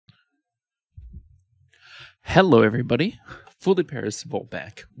Hello, everybody. Fully Parisival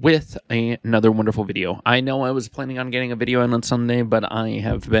back with another wonderful video. I know I was planning on getting a video out on Sunday, but I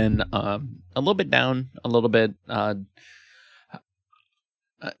have been a little bit down, a little bit. I,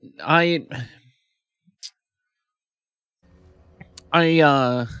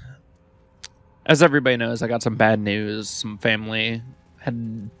 as everybody knows, I got some bad news. Some family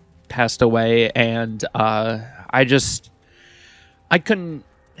had passed away, and I couldn't.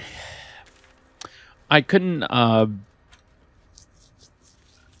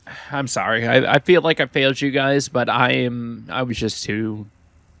 I'm sorry. I feel like I failed you guys, but I was just too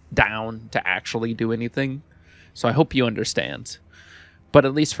down to actually do anything. So I hope you understand. But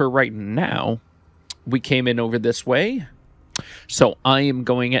at least for right now, we came in over this way. So I am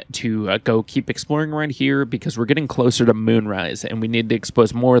going to go keep exploring around here because we're getting closer to Moonrise and we need to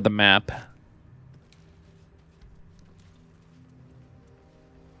expose more of the map.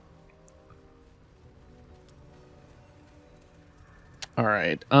 All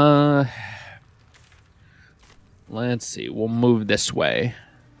right. Let's see. We'll move this way.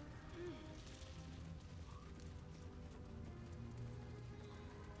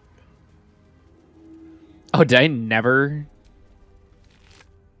 Oh, did I never?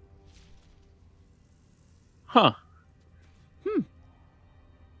 Huh.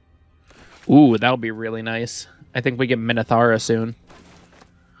 Ooh, that'll be really nice. I think we get Minithara soon.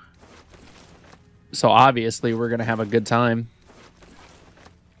 So obviously we're going to have a good time.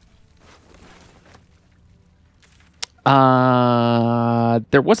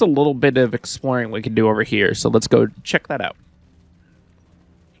 There was a little bit of exploring we could do over here, so let's go check that out.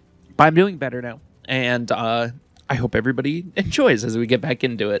 But I'm doing better now, and I hope everybody enjoys as we get back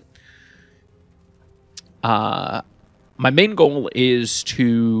into it. My main goal is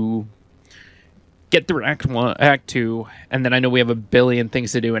to get through Act 1, Act 2, and then I know we have a billion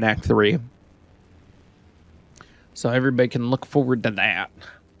things to do in Act 3. So everybody can look forward to that.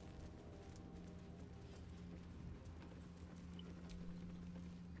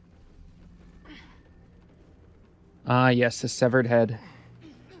 Ah, yes, a severed head.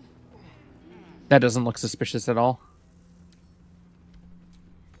 That doesn't look suspicious at all.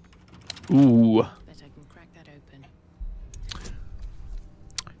 Ooh. Bet I can crack that open.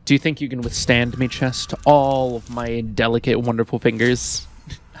 Do you think you can withstand me, chest? All of my delicate, wonderful fingers?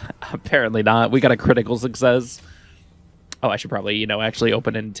 Apparently not. We got a critical success. Oh, I should probably, actually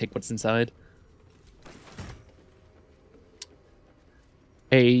open and take what's inside.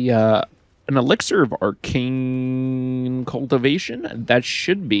 An elixir of arcane cultivation. That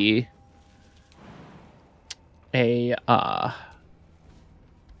should be a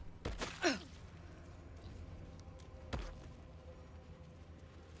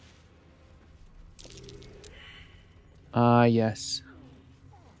yes.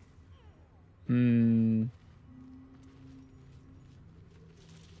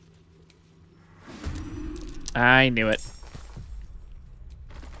 I knew it.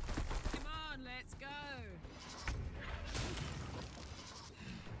 Come on, let's go.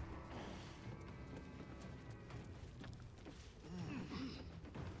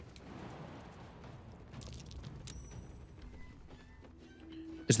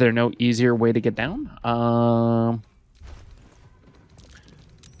 Is there no easier way to get down?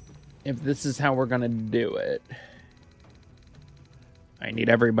 If this is how we're gonna do it, I need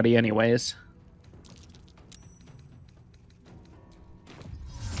everybody anyways.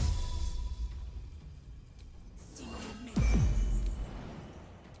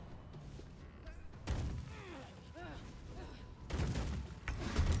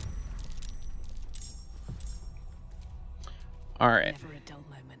 All right. Never a dull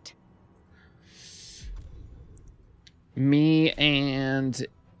moment. Me and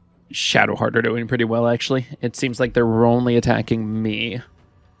Shadowheart are doing pretty well, actually. It seems like they're only attacking me.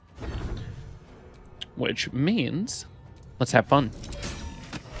 Which means, let's have fun.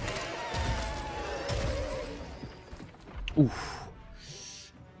 Oof.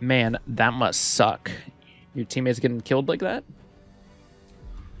 Man, that must suck. Your teammates getting killed like that?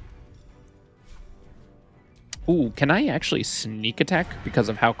 Ooh, can I actually sneak attack because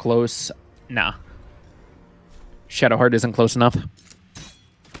of how close? Nah. Shadowheart isn't close enough.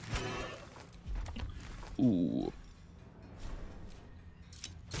 Ooh.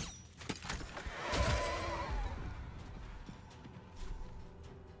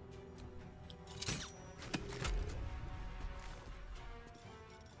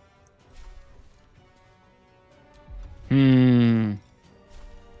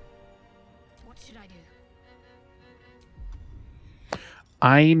 What should I do?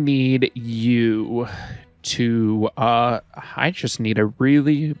 I need you to, I just need a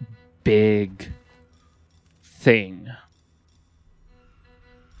really big thing.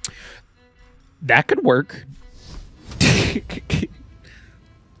 That could work.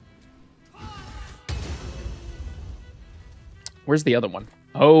 Where's the other one?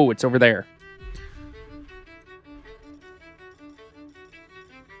 Oh, it's over there.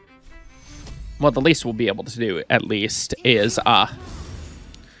 Well, the least we'll be able to do, at least, is,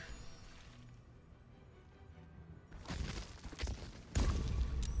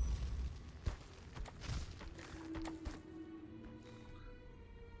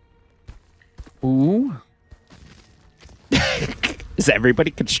 Ooh. Is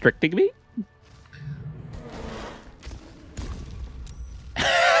everybody constricting me?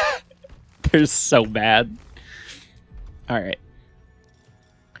 They're so bad. Alright.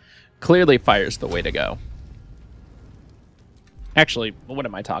 Clearly fire's the way to go. Actually, what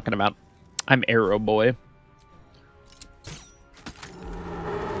am I talking about? I'm Arrow Boy.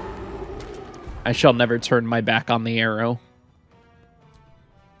 I shall never turn my back on the arrow.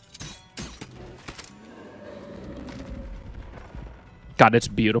 God, it's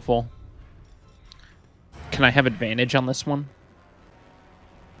beautiful. Can I have advantage on this one?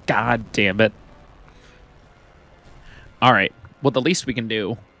 God damn it. Alright. Well, the least we can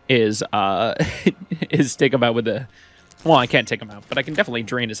do is is take him out with a... Well, I can't take him out, but I can definitely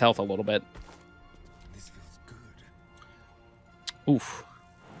drain his health a little bit. This feels good. Oof.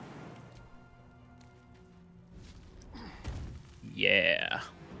 Yeah.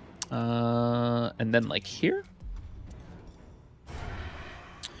 And then like here?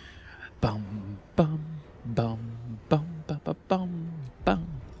 Bum bum bum bum bum bum bum bum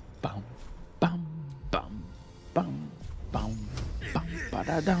bum bum bum bum bum ba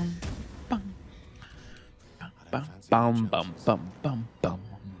da dum bum bum bum bum bum bum bum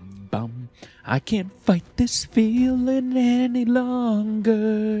bum. I can't fight this feeling any longer.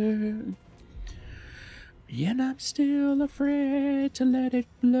 And I'm still afraid to let it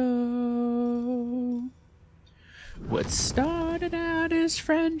blow. What started out as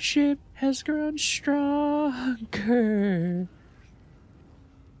friendship has grown stronger.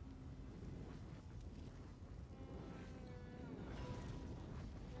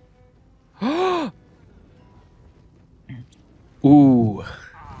 Ooh.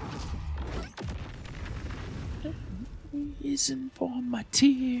 Reason for my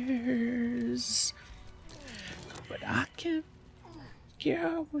tears. But I can't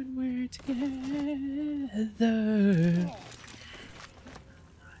go when we're together.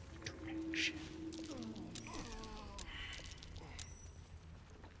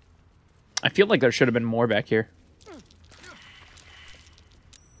 I feel like there should have been more back here.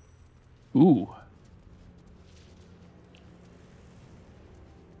 Ooh.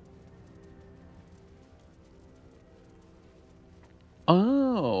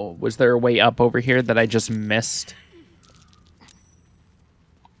 Oh, was there a way up over here that I just missed?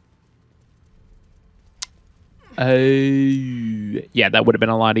 Yeah, that would have been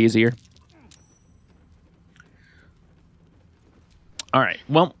a lot easier. All right,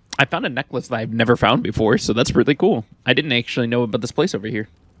 well, I found a necklace that I've never found before, so that's really cool. I didn't actually know about this place over here.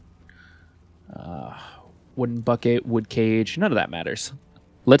 Wooden bucket, wood cage, none of that matters.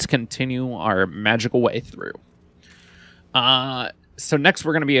 Let's continue our magical way through. So next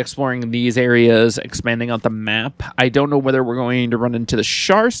we're going to be exploring these areas, expanding out the map. I don't know whether we're going to run into the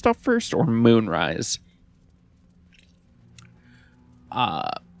Shar stuff first or Moonrise.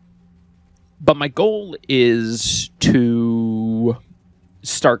 But my goal is to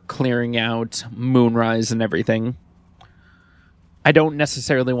start clearing out Moonrise and everything. I don't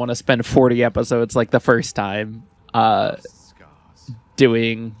necessarily want to spend 40 episodes like the first time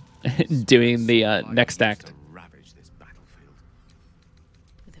doing the next act.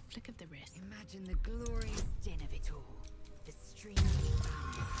 With a flick of the wrist. Imagine the glorious din of it all. The streaming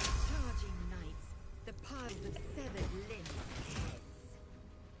blood, charging knights, the piles of severed limbs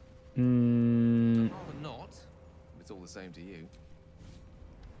and heads. Rather not. It's all the same to you.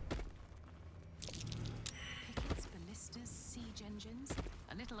 Pickets, ballistas, siege engines.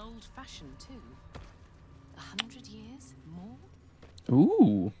 A little old-fashioned, too. 100 years? More?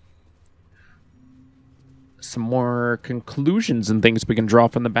 Ooh. Some more conclusions and things we can draw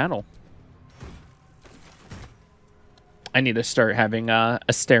from the battle. I need to start having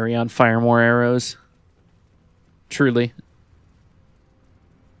Asterion fire more arrows. Truly.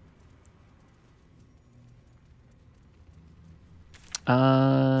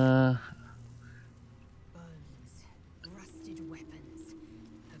 Bones, rusted weapons.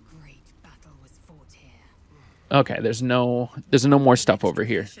 A great battle was fought here. Okay, there's no more stuff over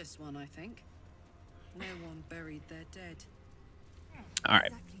here. Vicious one, I think. No one buried their dead. All right.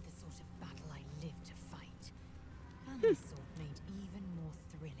 Exactly the sort of battle I live to fight.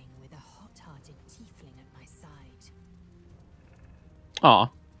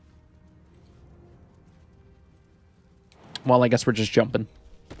 Aw. Well, I guess we're just jumping.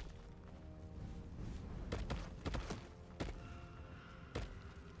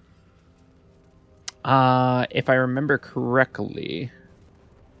 If I remember correctly,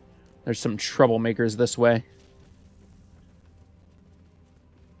 there's some troublemakers this way.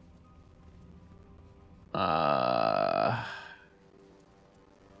 There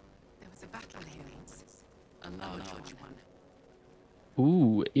was a battle here once. A large one.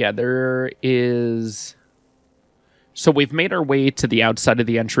 Ooh, yeah, there is... So we've made our way to the outside of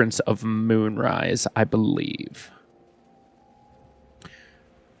the entrance of Moonrise, I believe.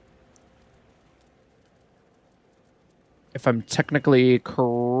 If I'm technically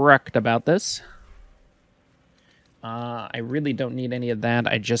correct about this. I really don't need any of that.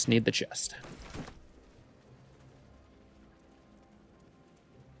 I just need the chest.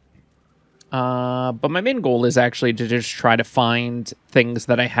 But my main goal is actually to just try to find things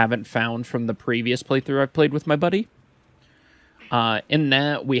that I haven't found from the previous playthrough I've played with my buddy. In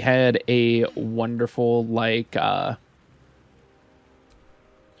that, we had a wonderful, like,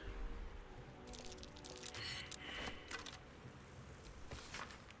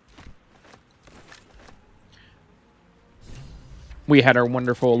 we had our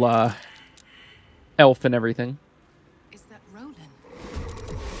wonderful, elf and everything. Is that Roland? I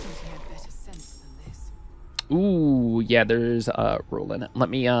think he had better sense than this. Ooh, yeah, there's, Roland. Let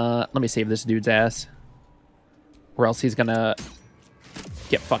me save this dude's ass. Or else he's gonna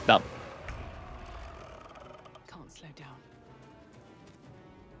get fucked up. Can't slow down.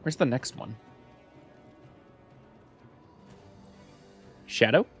 Where's the next one?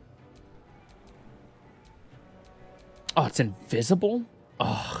 Shadow? Oh, it's invisible?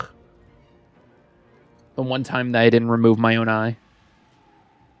 Ugh. The one time that I didn't remove my own eye.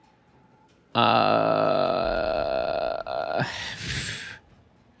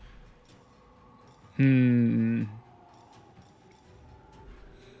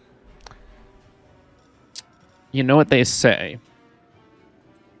 You know what they say.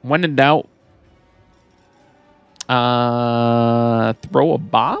 When in doubt, throw a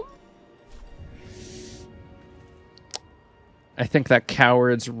bomb? I think that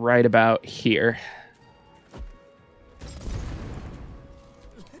coward's right about here.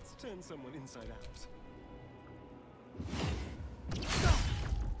 Let's turn someone inside out.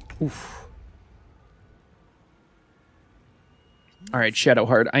 Oof. All right,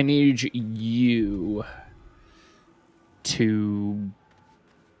 Shadowheart, I need you to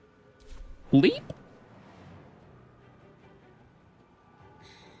leap?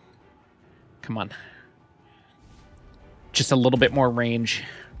 Come on. Just a little bit more range.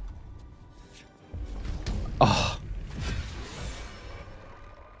 Oh.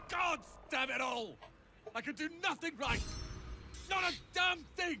 God damn it all! I can do nothing right! Not a damn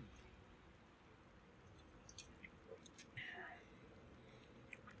thing!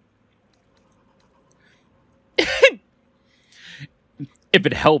 If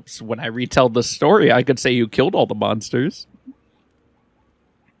it helps, when I retell the story, I could say you killed all the monsters.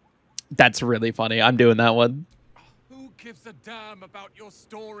 That's really funny. I'm doing that one. Who gives a damn about your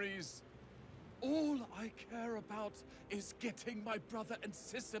stories? All I care about is getting my brother and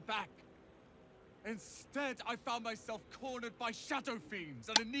sister back. Instead, I found myself cornered by shadow fiends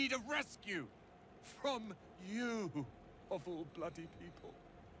and in need of rescue. From you, of all bloody people.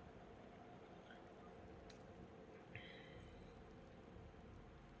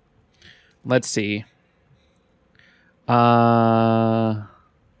 Let's see. Should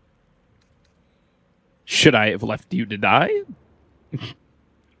I have left you to die?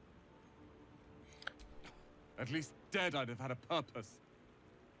 At least dead I'd have had a purpose.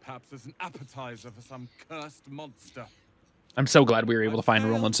 Perhaps as an appetizer for some cursed monster. I'm so glad we were able to find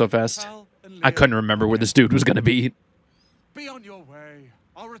failed Roland so to fast. tell and I live couldn't remember where this dude was going to be. Be on your way.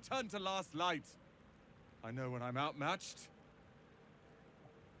 I'll return to Last Light. I know when I'm outmatched.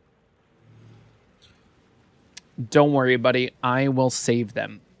 Don't worry, buddy. I will save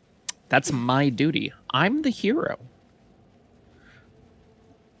them. That's my duty. I'm the hero.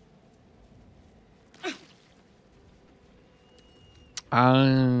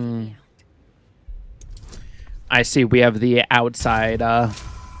 I see we have the outside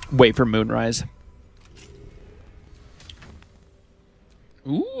way for Moonrise.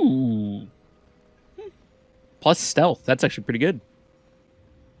 Ooh. Plus stealth. That's actually pretty good.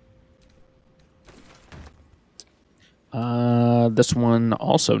 This one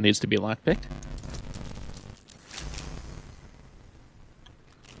also needs to be lockpicked.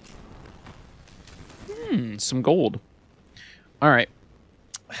 Some gold. All right.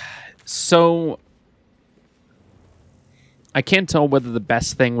 So I can't tell whether the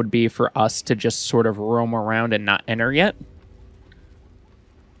best thing would be for us to just sort of roam around and not enter yet.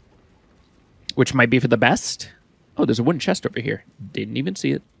 Which might be for the best. Oh, there's a wooden chest over here. Didn't even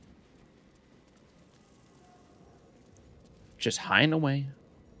see it. Just hiding away.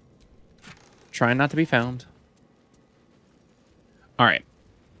 Trying not to be found. Alright.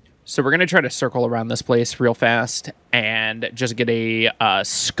 So we're going to try to circle around this place real fast and just get a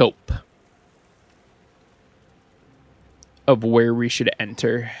scope of where we should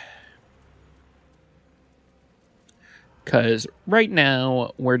enter. Because right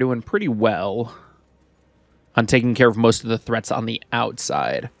now we're doing pretty well on taking care of most of the threats on the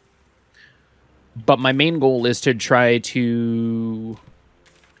outside. But my main goal is to try to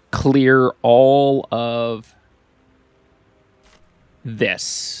clear all of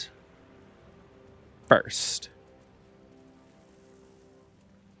this first.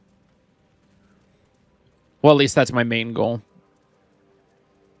 Well, at least that's my main goal.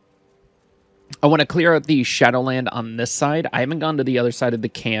 I want to clear out the Shadowland on this side. I haven't gone to the other side of the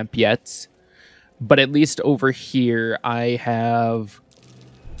camp yet. But at least over here, I have...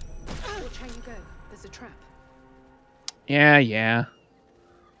 Watch how you go. There's a trap. Yeah.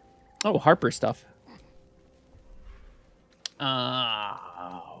 Oh, Harper stuff.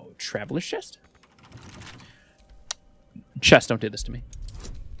 Traveler's chest? Chest, don't do this to me.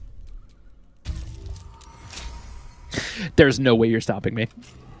 There's no way you're stopping me.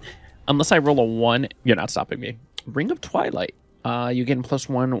 Unless I roll a 1, you're not stopping me. Ring of Twilight. You gain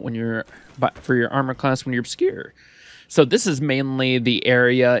 +1 when you're for your armor class when you're obscure. So this is mainly the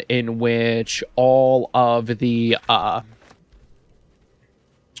area in which all of the how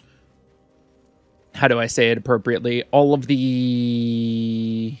do I say it appropriately? All of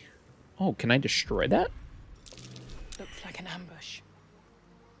the... Oh, can I destroy that? Looks like an ambush.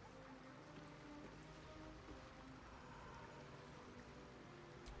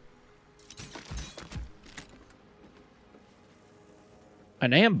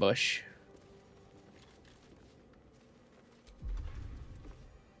 An ambush?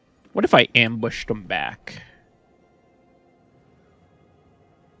 What if I ambushed them back?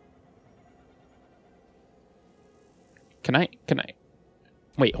 Can I...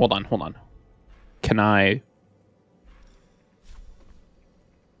 Wait, hold on. Can I...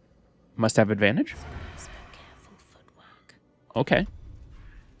 Must have advantage? Okay.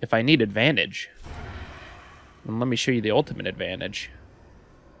 If I need advantage, then let me show you the ultimate advantage.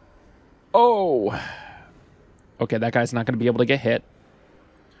 Oh! Okay, that guy's not going to be able to get hit.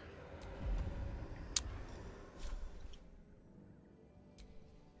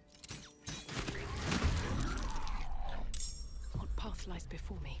 What path lies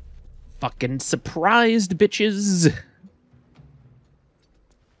before me? Fucking surprised, bitches!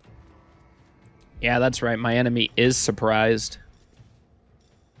 Yeah, that's right. My enemy is surprised.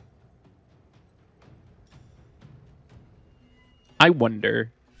 I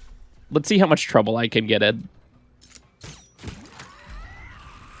wonder... Let's see how much trouble I can get in.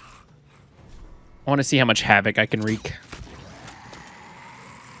 I want to see how much havoc I can wreak.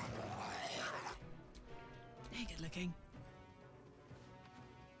 Naked looking.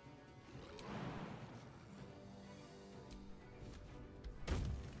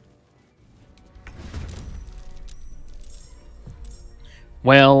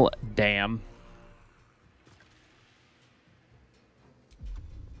 Well, damn.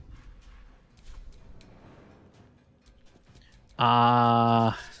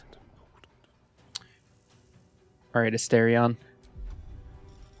 Alright, Asterion.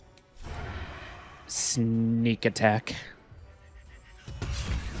 Sneak attack.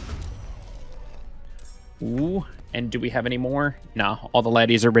 Ooh, and do we have any more? No, all the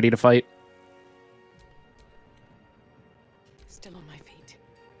laddies are ready to fight. Still on my feet.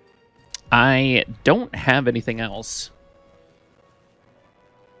 I don't have anything else.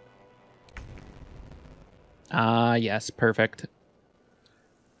 Yes, perfect.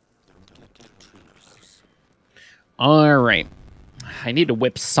 Alright. I need to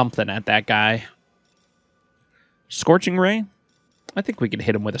whip something at that guy. Scorching Ray? I think we can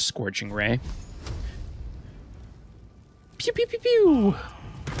hit him with a Scorching Ray. Pew, pew, pew, pew!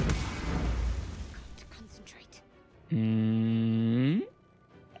 Concentrate.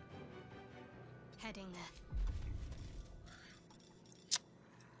 Heading there.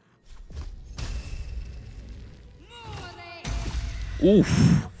 Oof.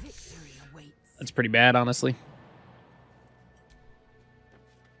 Victory awaits. That's pretty bad, honestly.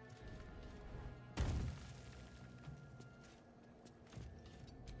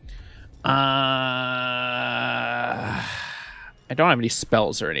 I don't have any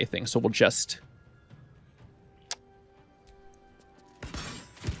spells or anything, so we'll just...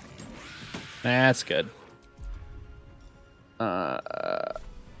 That's good. At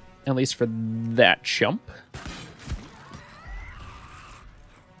least for that jump.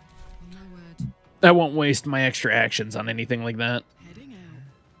 My word. I won't waste my extra actions on anything like that. Heading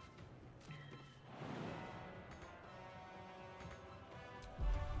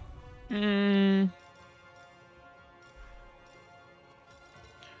out.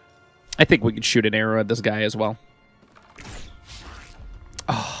 I think we could shoot an arrow at this guy as well.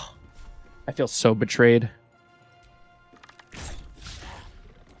 Oh, I feel so betrayed.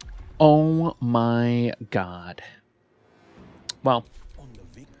 Oh my god. Well. On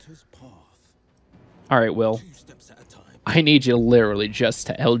the victor's path. All right, Will. 2 steps at a time. I need you literally just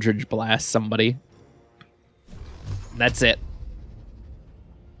to Eldritch Blast somebody. That's it.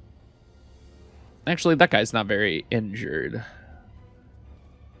 Actually, that guy's not very injured.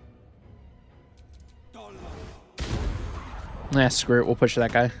 Nah, screw it. We'll push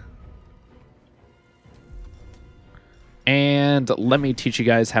that guy. And let me teach you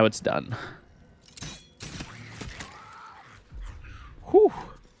guys how it's done. Whew.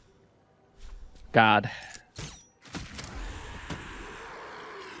 God.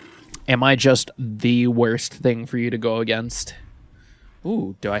 Am I just the worst thing for you to go against?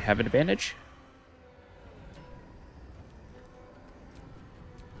 Ooh, do I have an advantage?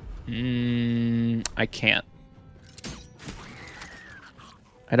 I can't.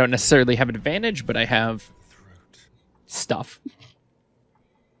 I don't necessarily have an advantage, but I have stuff.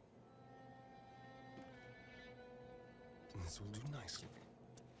 This will do nicely.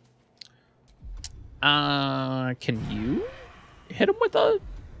 Can you hit him with a...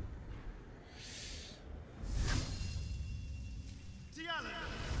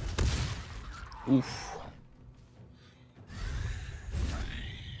 Oof.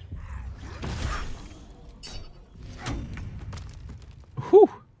 Whew.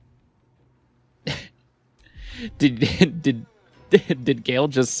 Did Gale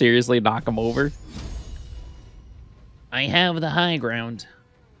just seriously knock him over? I have the high ground.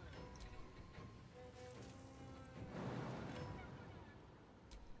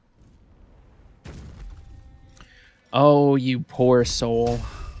 Oh, you poor soul.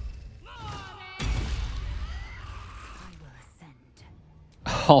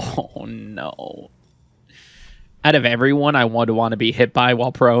 Oh no. Out of everyone I want to be hit by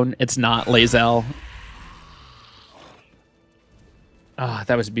while prone, it's not Lae'zel. Ah,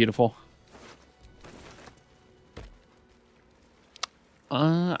 that was beautiful.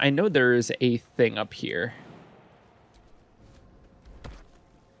 I know there's a thing up here.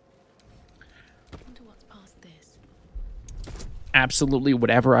 Wonder what's past this. Absolutely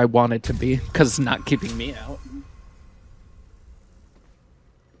whatever I want it to be, because it's not keeping me out.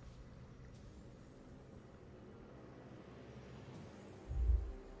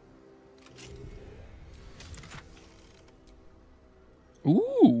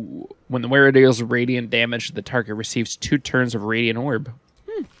 Ooh. When the wearer deals radiant damage, the target receives 2 turns of radiant orb.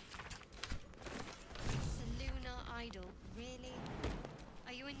 Lunar idol, really?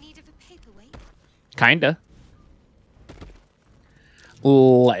 Are you in need of a paperweight? Kinda.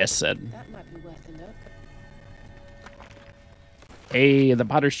 Listen. That might be worth a look. Hey, the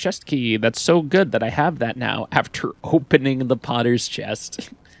Potter's chest key. That's so good that I have that now after opening the Potter's chest.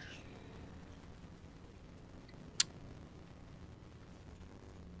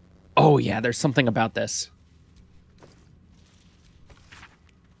 Oh, yeah, there's something about this.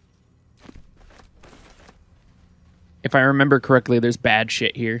 If I remember correctly, there's bad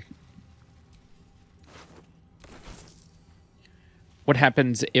shit here. What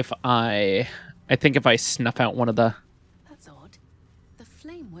happens if I think if I snuff out one of the... That's odd. The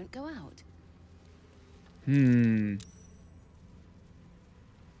flame won't go out.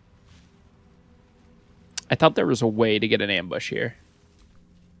 I thought there was a way to get an ambush here.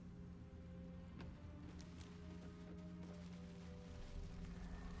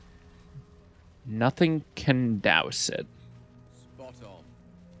 Nothing can douse it. Spot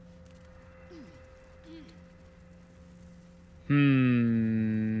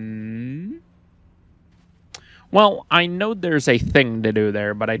on. Well, I know there's a thing to do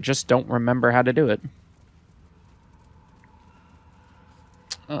there, but I just don't remember how to do it.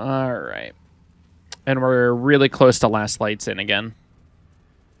 All right. And we're really close to last lights in again.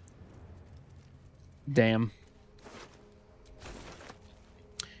 Damn.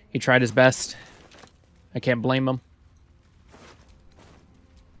 He tried his best. I can't blame him.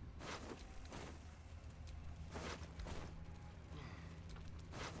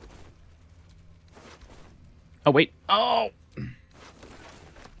 Oh, wait. Oh!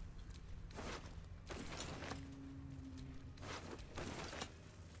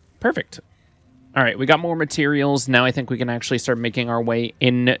 Perfect. All right, we got more materials. Now I think we can actually start making our way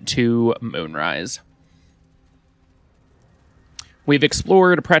into Moonrise. We've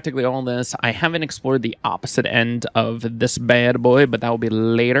explored practically all this. I haven't explored the opposite end of this bad boy, but that will be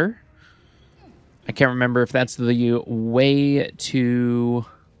later. I can't remember if that's the way to...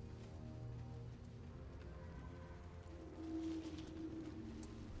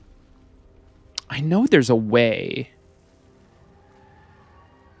 I know there's a way...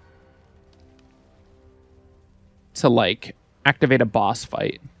 to, like, activate a boss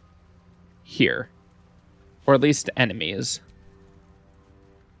fight here. Or at least enemies.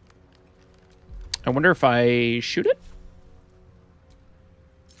 I wonder if I shoot it?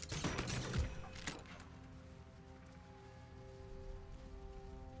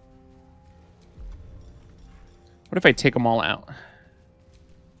 What if I take them all out?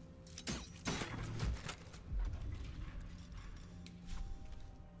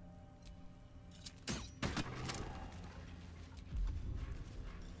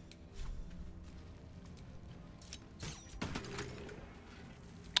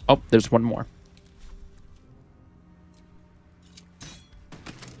 Oh, there's one more.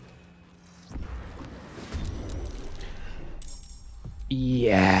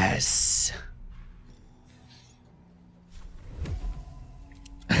 Yes.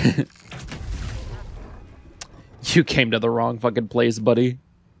 You came to the wrong fucking place, buddy.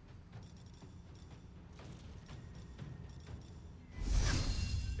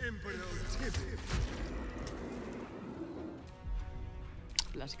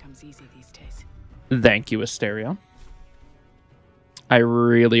 Blood comes easy these days. Thank you, Asteria. I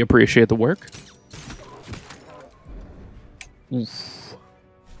really appreciate the work. Oof.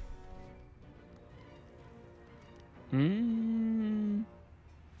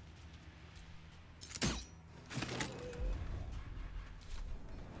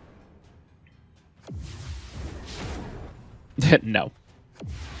 No.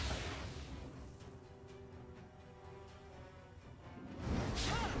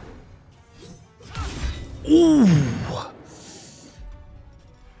 Ooh.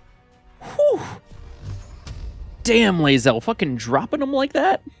 Whew. Damn, Lae'zel, fucking dropping them like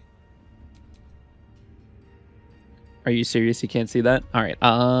that? Are you serious? You can't see that? All right.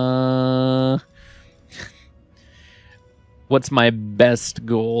 What's my best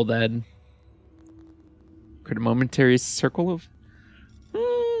goal then? Create a momentary circle of...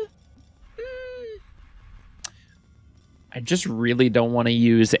 I just really don't want to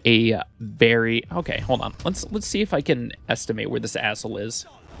use a very... Okay, hold on. Let's see if I can estimate where this asshole is.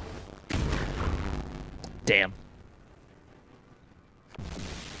 Damn.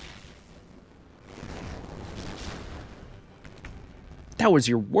 That was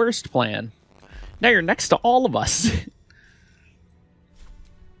your worst plan. Now you're next to all of us.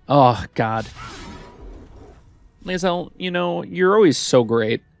 Oh, God. Lae'zel, you know, you're always so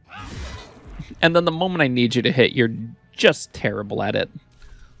great. And then the moment I need you to hit, you're just terrible at it.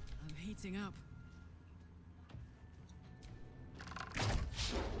 I'm heating up.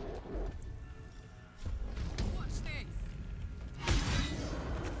 Watch this.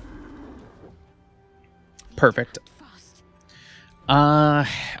 Perfect.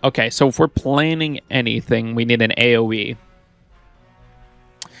 Okay, so if we're planning anything, we need an AoE.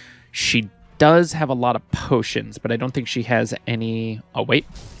 She does have a lot of potions, but I don't think she has any... Oh, wait.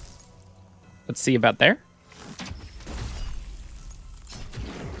 Let's see about there.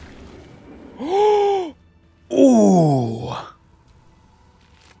 Ooh.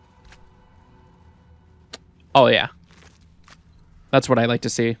 Oh, yeah. That's what I like to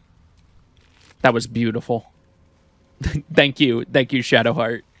see. That was beautiful. Thank you,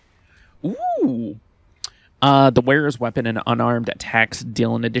 Shadowheart. Ooh. The wearer's weapon and unarmed attacks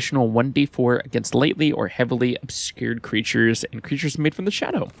deal an additional 1d4 against lightly or heavily obscured creatures and creatures made from the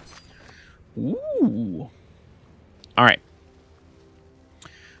shadow. Ooh. All right.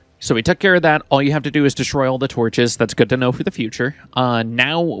 So we took care of that. All you have to do is destroy all the torches. That's good to know for the future.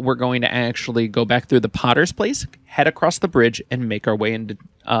 Now we're going to actually go back through the Potter's Place, head across the bridge, and make our way into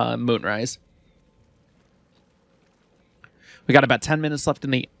Moonrise. We got about 10 minutes left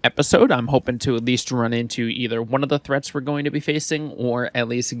in the episode. I'm hoping to at least run into either one of the threats we're going to be facing or at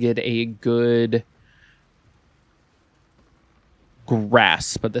least get a good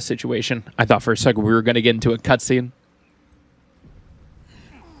grasp of the situation. I thought for a second we were going to get into a cutscene.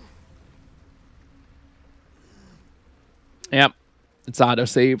 Yep, it's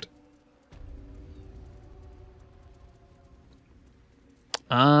auto-saved.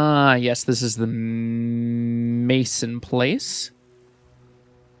 Ah, yes, this is the Mason place.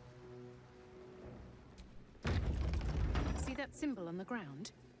 See that symbol on the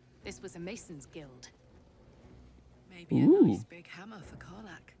ground? This was a Mason's guild. Maybe a Ooh. nice big hammer for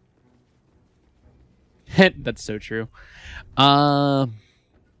Karlak. That's so true.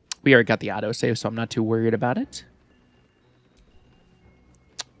 We already got the autosave, so I'm not too worried about it.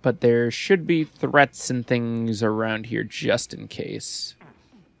 But there should be threats and things around here just in case.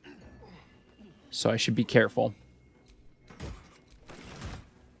 So I should be careful.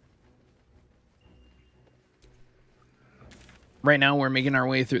 Right now, we're making our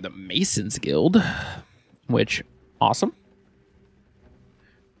way through the Masons Guild, which, awesome.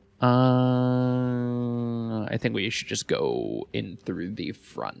 I think we should just go in through the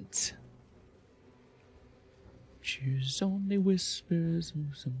front. Choose only whispers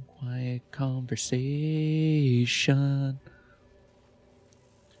of some quiet conversation.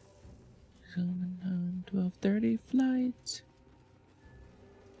 12:30 flight.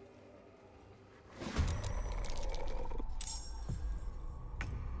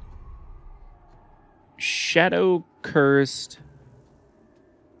 Shadow cursed.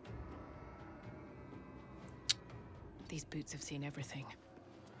 These boots have seen everything.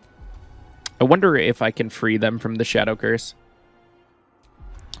 I wonder if I can free them from the shadow curse.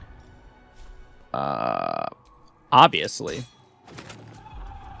 Obviously.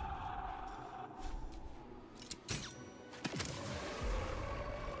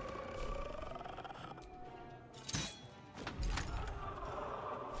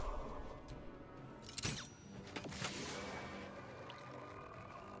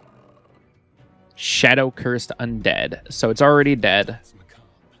 Shadow cursed undead. So it's already dead. It's macabre.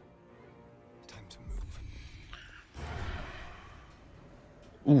 Time to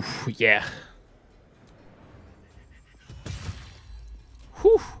move. Oof, yeah.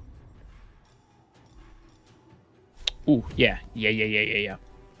 Whew. Ooh, yeah. Yeah.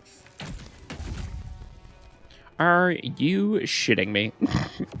 Are you shitting me?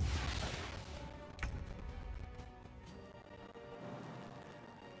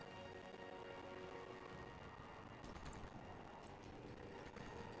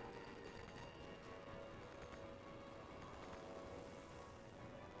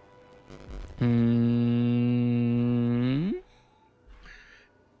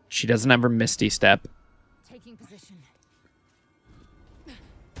 She doesn't have her Misty Step. Taking position.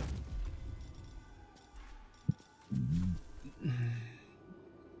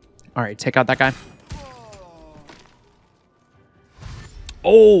 All right, take out that guy.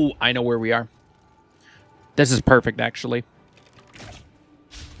 Oh, I know where we are. This is perfect, actually.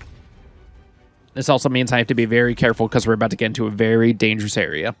 This also means I have to be very careful because we're about to get into a very dangerous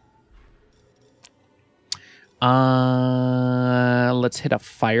area. Let's hit a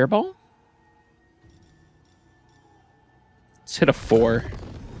fireball. Let's hit a 4.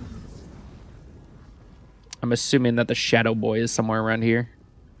 I'm assuming that the Shadow Boy is somewhere around here.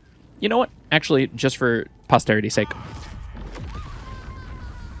 You know what? Actually, just for posterity's sake.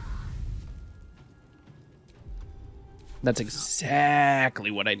 That's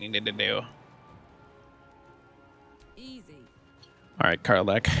exactly what I needed to do. Easy. All right,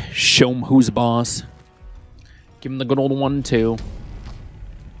 Karlak. Show him who's boss. Give him the good old 1-2.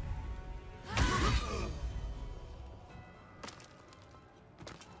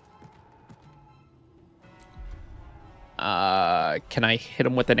 Can I hit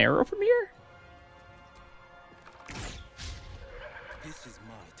him with an arrow from here? This is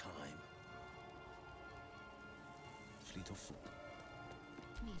my time. Fleet of foot.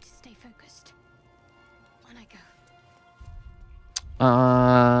 Need to stay focused. On I go.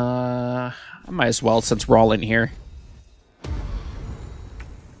 I might as well since we're all in here.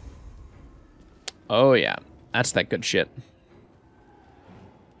 Oh yeah, that's that good shit.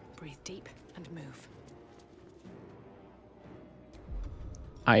 Breathe deep and move.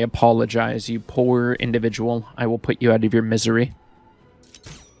 I apologize, you poor individual. I will put you out of your misery.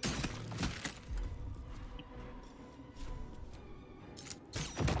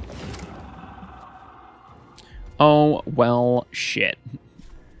 Oh, well, shit.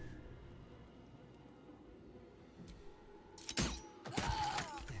 There's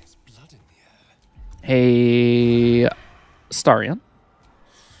blood in the air. Hey, Starion.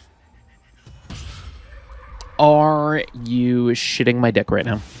 Are you shitting my dick right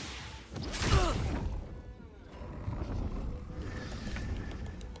now?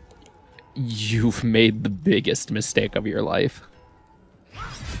 You've made the biggest mistake of your life.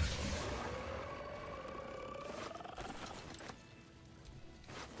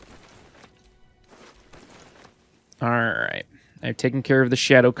 Alright. I've taken care of the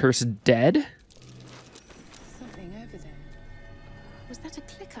Shadow Curse dead. Something over there. Was that a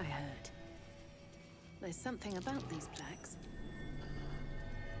click I heard? There's something about these plaques.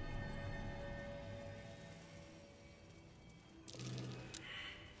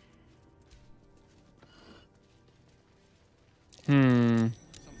 Something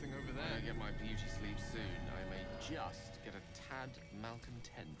over there. When I get my beauty sleep soon, I may just get a tad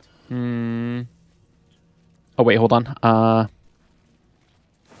malcontent. Oh, wait, hold on.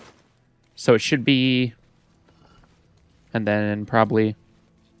 So it should be... And then probably...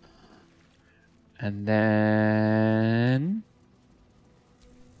 And then...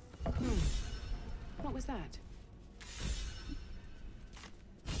 What was that?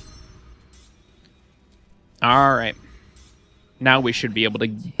 All right. Now we should be able to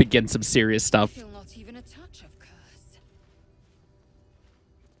begin some serious I stuff. feel not even a touch of curse.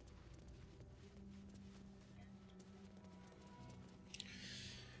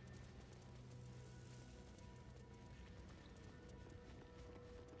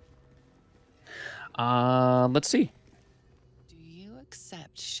 Let's see. Do you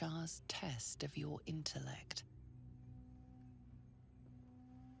accept Shah's test of your intellect?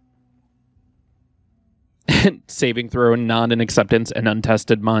 Saving throw, non and acceptance, and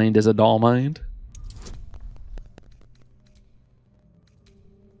untested mind is a dull mind.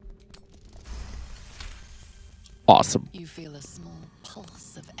 Awesome. You feel a small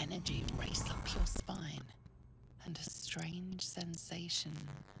pulse of energy race up your spine, and a strange sensation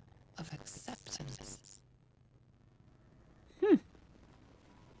of acceptance.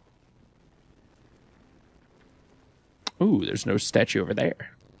 Ooh, there's no statue over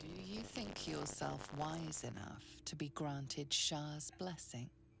there. Do you think yourself wise enough to be granted Shah's blessing?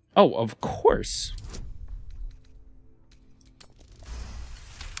 Oh, of course.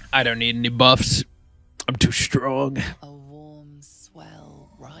 I don't need any buffs. I'm too strong. A warm swell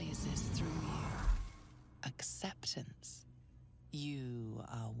rises through you. Acceptance. You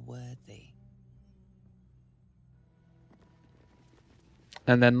are worthy.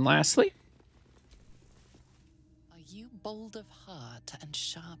 And then lastly, Are you bold of heart and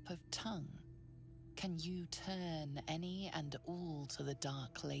sharp of tongue? Can you turn any and all to the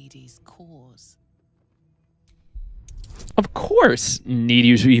Dark Lady's cause? of course, need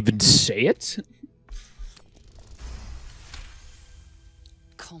you to even say it?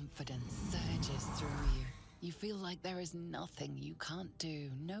 Confidence surges through you. You feel like there is nothing you can't do,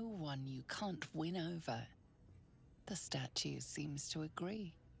 no one you can't win over. The statue seems to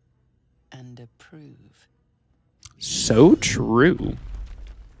agree and approve. So true.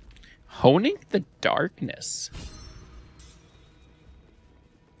 Honing the darkness.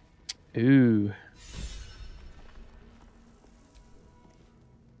 Ooh.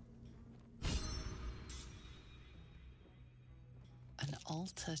 An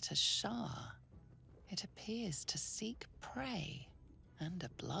altar to Shah. It appears to seek prey and a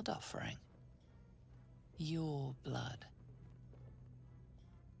blood offering. Your blood.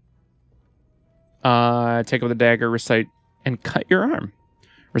 Take up the dagger, recite, and cut your arm.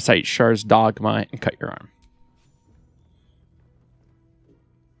 Recite Shar's dogma and cut your arm.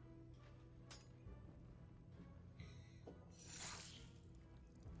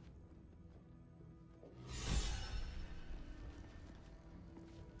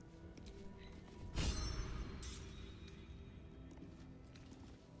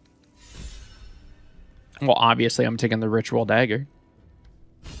 Well, obviously, I'm taking the ritual dagger.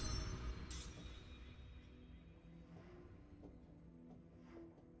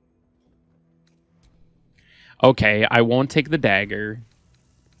 Okay, I won't take the dagger.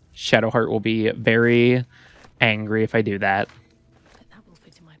 Shadowheart will be very angry if I do that. But that will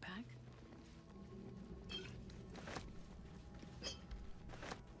fit in my pack.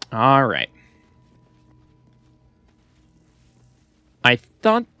 All right. I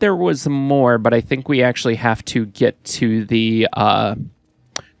thought there was more, but I think we actually have to get to the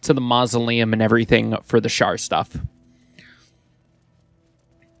mausoleum and everything for the Shar stuff.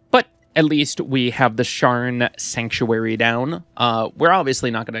 But at least we have the Sharran sanctuary down. We're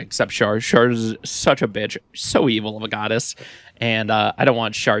obviously not going to accept Shar. Shar's such a bitch, so evil of a goddess, and I don't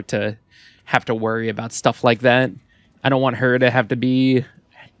want Shar to have to worry about stuff like that. I don't want her to have to be...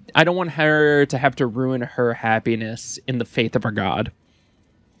 I don't want her to have to ruin her happiness in the faith of her god.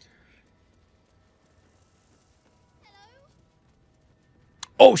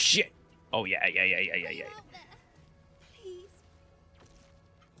 Oh, shit. Oh, yeah. Please.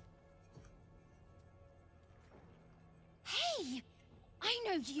 Hey, I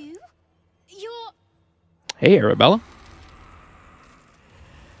know you. You're... Hey, Arabella.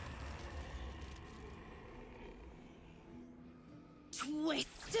 Twist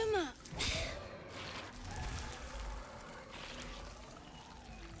 'em up.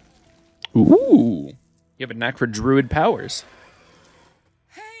 Ooh. You have a knack for druid powers.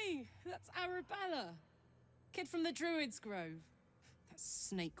 Hey, that's Arabella. Kid from the Druid's Grove. That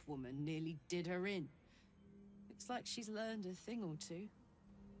snake woman nearly did her in. Looks like she's learned a thing or two.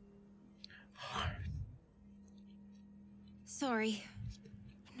 Sorry.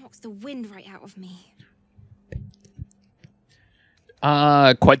 It knocks the wind right out of me.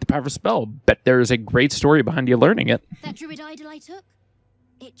 Quite the powerful spell. Bet there is a great story behind you learning it. That druid idol I took?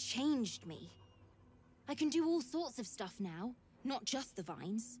 It changed me. I can do all sorts of stuff now, not just the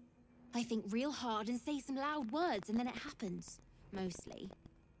vines. I think real hard and say some loud words, and then it happens. Mostly.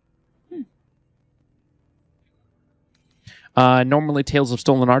 Normally tales of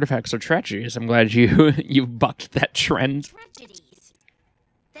stolen artifacts are tragedies. I'm glad you you bucked that trend. Tragedies.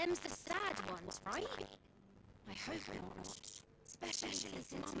 Them's the sad ones, right? I hope not. Especially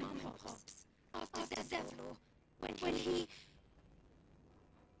since Mum and Pops, after several, when he...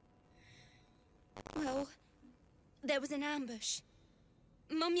 Well, there was an ambush.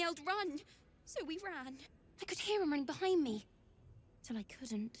 Mum yelled, "Run!" So we ran. I could hear him running behind me. Till I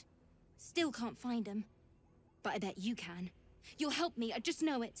couldn't. Still can't find him. But I bet you can. You'll help me, I just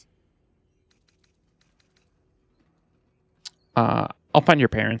know it. I'll find your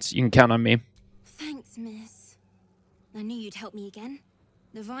parents. You can count on me. Thanks, miss. I knew you'd help me again.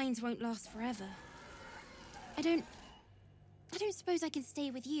 The vines won't last forever. I don't suppose I can stay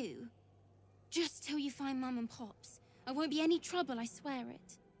with you. Just till you find Mum and Pops. I won't be any trouble, I swear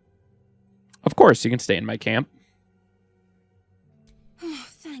it. Of course, you can stay in my camp. Oh,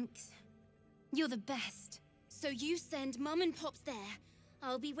 thanks. You're the best. So you send Mum and Pops there.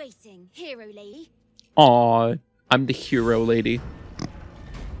 I'll be waiting, hero lady. Aw, I'm the hero lady.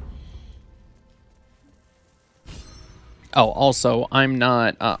 Oh, also, I'm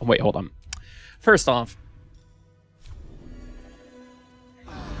not... wait, hold on. First off...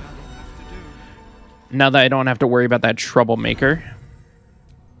 Now that I don't have to worry about that troublemaker...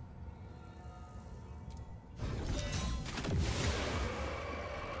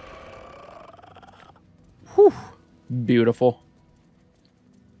 Whew. Beautiful.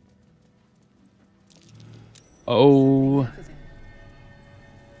 Oh...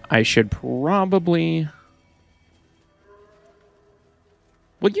 I should probably...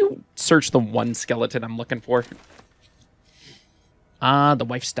 Will you search the one skeleton I'm looking for? The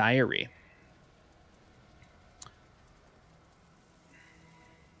wife's diary.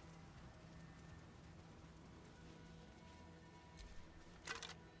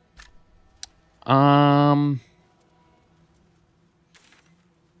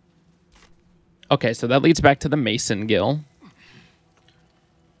 Okay, so that leads back to the Mason Gill.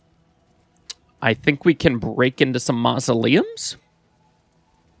 I think we can break into some mausoleums.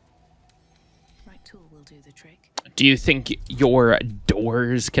 Do you think your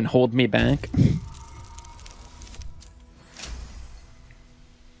doors can hold me back?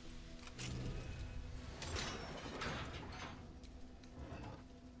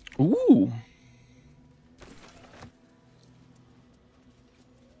 Ooh.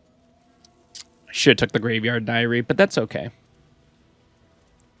 I should have took the graveyard diary, but that's okay.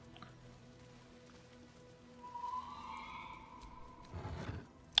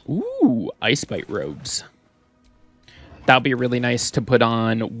 Ooh, ice bite robes. That would be really nice to put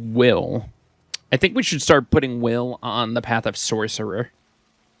on Will. I think we should start putting Will on the path of Sorcerer.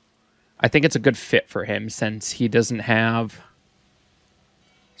 I think it's a good fit for him since he doesn't have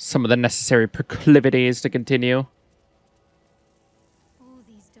some of the necessary proclivities to continue. All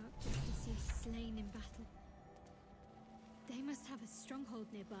these dark justices slain in battle. They must have a stronghold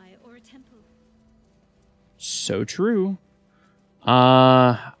nearby or a temple. So true.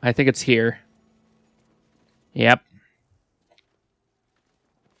 I think it's here. Yep.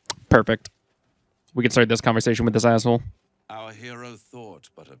 Perfect. We can start this conversation with this asshole. Our hero thought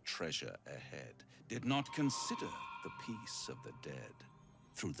but of treasure ahead, did not consider the peace of the dead.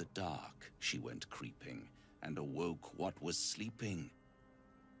 Through the dark she went creeping, and awoke what was sleeping.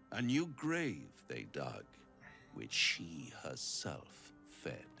 A new grave they dug, which she herself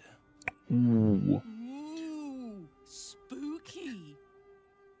fed. Ooh. Ooh, spooky.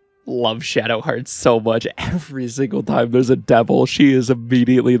 Love Shadowheart so much. Every single time there's a devil, she is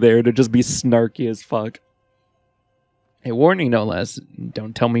immediately there to just be snarky as fuck. A warning, no less.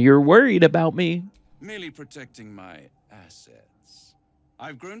 Don't tell me you're worried about me. Merely protecting my assets.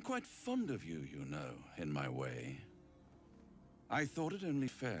 I've grown quite fond of you, you know, in my way. I thought it only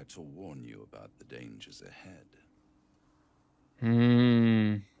fair to warn you about the dangers ahead.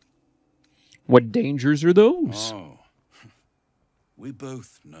 What dangers are those? Oh. We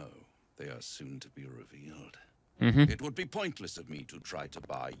both know they are soon to be revealed. It would be pointless of me to try to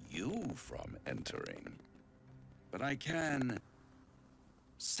bar you from entering. But I can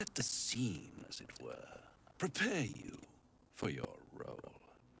set the scene, as it were. Prepare you for your role.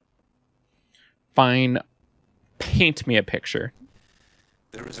 Fine. Paint me a picture.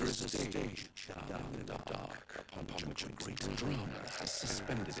 There is a stage down in the dark upon which a great drama has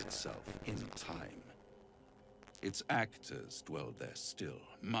suspended itself in time. Its actors dwell there still,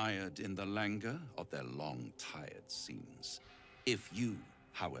 mired in the languor of their long, tired scenes. If you,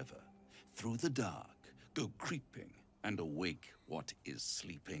 however, through the dark, go creeping and awake what is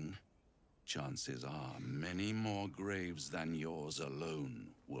sleeping, chances are many more graves than yours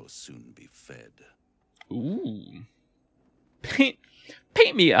alone will soon be fed. Ooh. Paint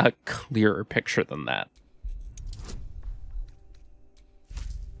me a clearer picture than that.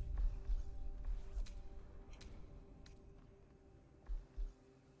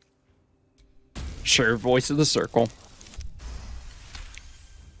 Sure, voice of the circle.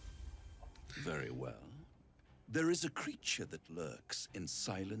 Very well. There is a creature that lurks in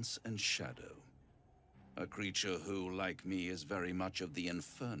silence and shadow. A creature who, like me, is very much of the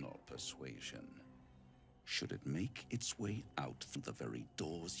infernal persuasion. Should it make its way out through the very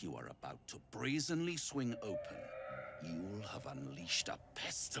doors you are about to brazenly swing open, you'll have unleashed a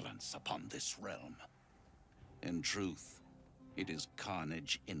pestilence upon this realm. In truth, it is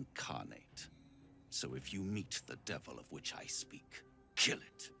carnage incarnate. So if you meet the devil of which I speak, kill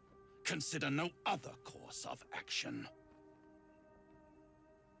it. Consider no other course of action.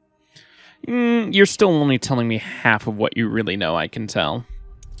 You're still only telling me half of what you really know, I can tell.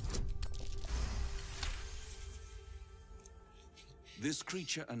 This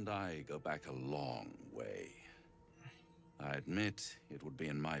creature and I go back a long way. I admit it would be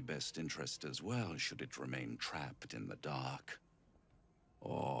in my best interest as well should it remain trapped in the dark.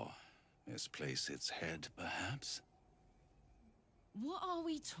 Or misplace its head, perhaps? What are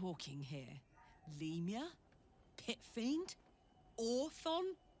we talking here? Lemur? Pit fiend?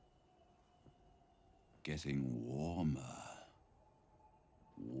 Orthon? Getting warmer.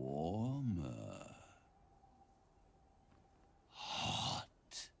 Warmer. Hot.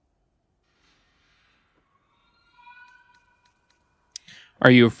 Are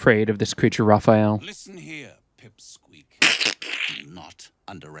you afraid of this creature, Raphael? Listen here, Pipsqueak. Do not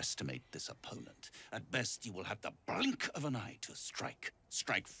underestimate this opponent. At best, you will have the blink of an eye to strike.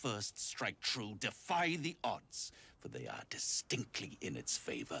 Strike first, strike true, defy the odds, for they are distinctly in its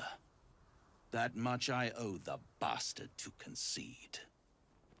favor. That much I owe the bastard to concede.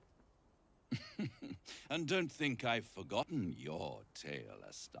 And don't think I've forgotten your tale,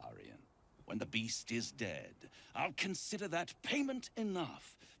 Astarion. When the beast is dead, I'll consider that payment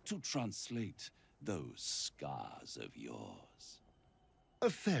enough to translate those scars of yours. A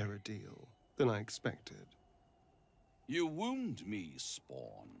fairer deal than I expected. You wound me,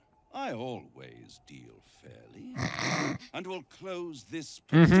 Spawn. I always deal fairly. And will close this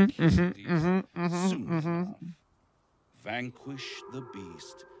particular deal soon enough. Vanquish the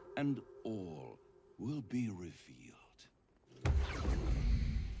beast, and all will be revealed.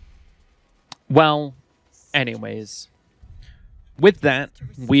 Well, anyways. With that,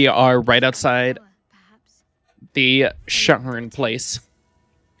 we are right outside the Sharran place.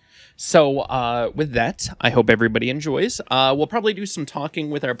 So, with that, I hope everybody enjoys. We'll probably do some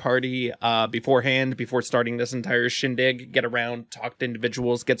talking with our party beforehand, before starting this entire shindig. Get around, talk to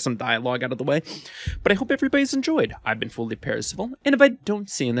individuals, get some dialogue out of the way. But I hope everybody's enjoyed. I've been fully Percival, and if I don't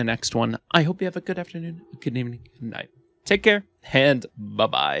see you in the next one, I hope you have a good afternoon, a good evening, good night. Take care, and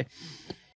bye-bye.